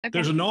Okay.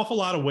 there's an awful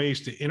lot of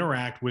ways to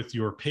interact with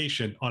your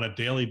patient on a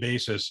daily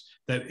basis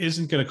that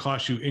isn't going to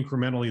cost you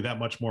incrementally that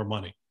much more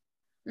money,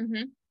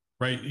 Mm-hmm.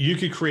 right? You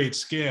could create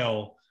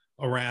scale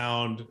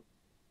around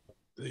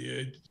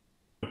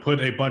put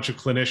a bunch of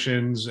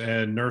clinicians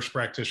and nurse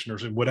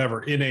practitioners and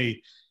whatever in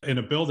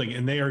a building,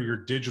 and they are your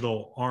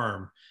digital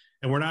arm.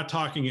 And we're not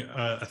talking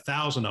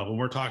 1,000 of them,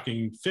 we're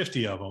talking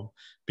 50 of them,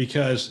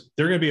 because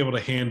they're going to be able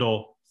to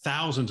handle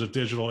thousands of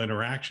digital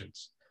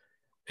interactions.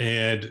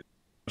 And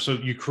so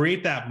you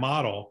create that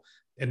model,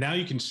 and now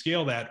you can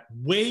scale that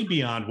way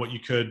beyond what you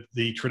could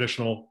the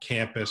traditional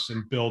campus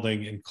and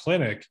building and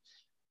clinic.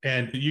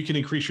 And you can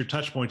increase your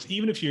touch points.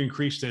 Even if you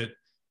increased it,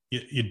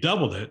 you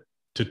doubled it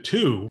to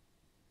two,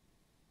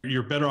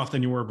 you're better off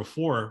than you were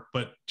before.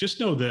 But just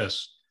know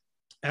this: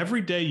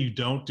 every day you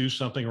don't do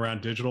something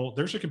around digital,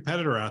 there's a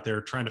competitor out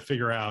there trying to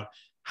figure out,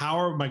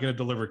 how am I going to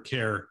deliver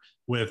care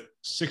with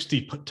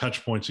 60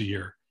 touch points a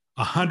year,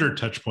 100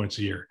 touch points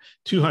a year,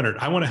 200.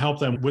 I want to help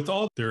them with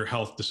all their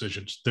health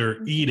decisions,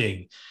 their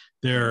eating,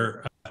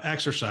 their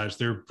exercise,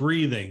 their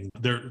breathing,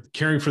 their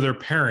caring for their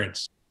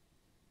parents,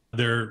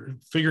 they're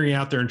figuring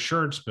out their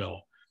insurance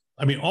bill.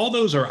 I mean, all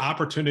those are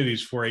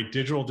opportunities for a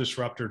digital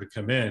disruptor to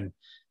come in.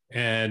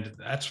 And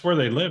that's where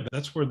they live.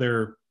 That's where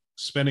they're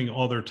spending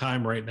all their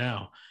time right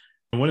now.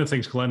 And one of the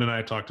things Glenn and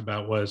I talked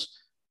about was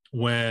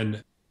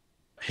when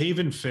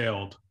Haven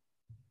failed,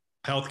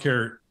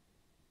 healthcare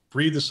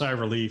breathed a sigh of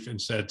relief and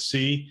said,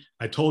 "See,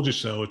 I told you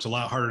so. It's a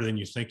lot harder than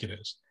you think it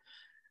is."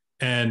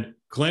 And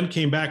Glenn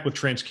came back with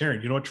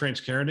Transcarent. You know what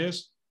Transcarent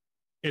is?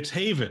 It's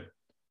Haven.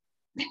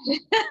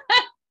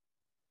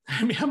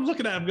 I mean, I'm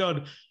looking at him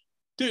going,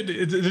 dude,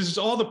 this is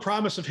all the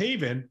promise of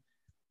Haven,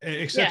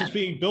 except Yeah. it's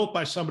being built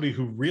by somebody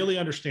who really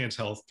understands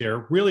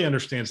healthcare, really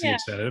understands the Yeah.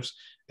 incentives,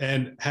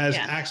 and has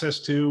Yeah. access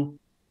to,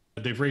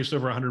 they've raised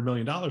over $100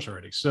 million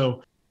already.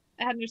 So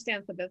I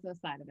understand the business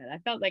side of it. I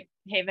felt like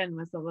Haven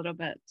was a little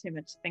bit too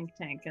much think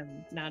tank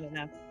and not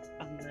enough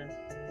on the,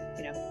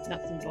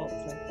 nuts and bolts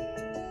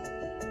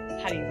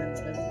of how do you run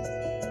the business.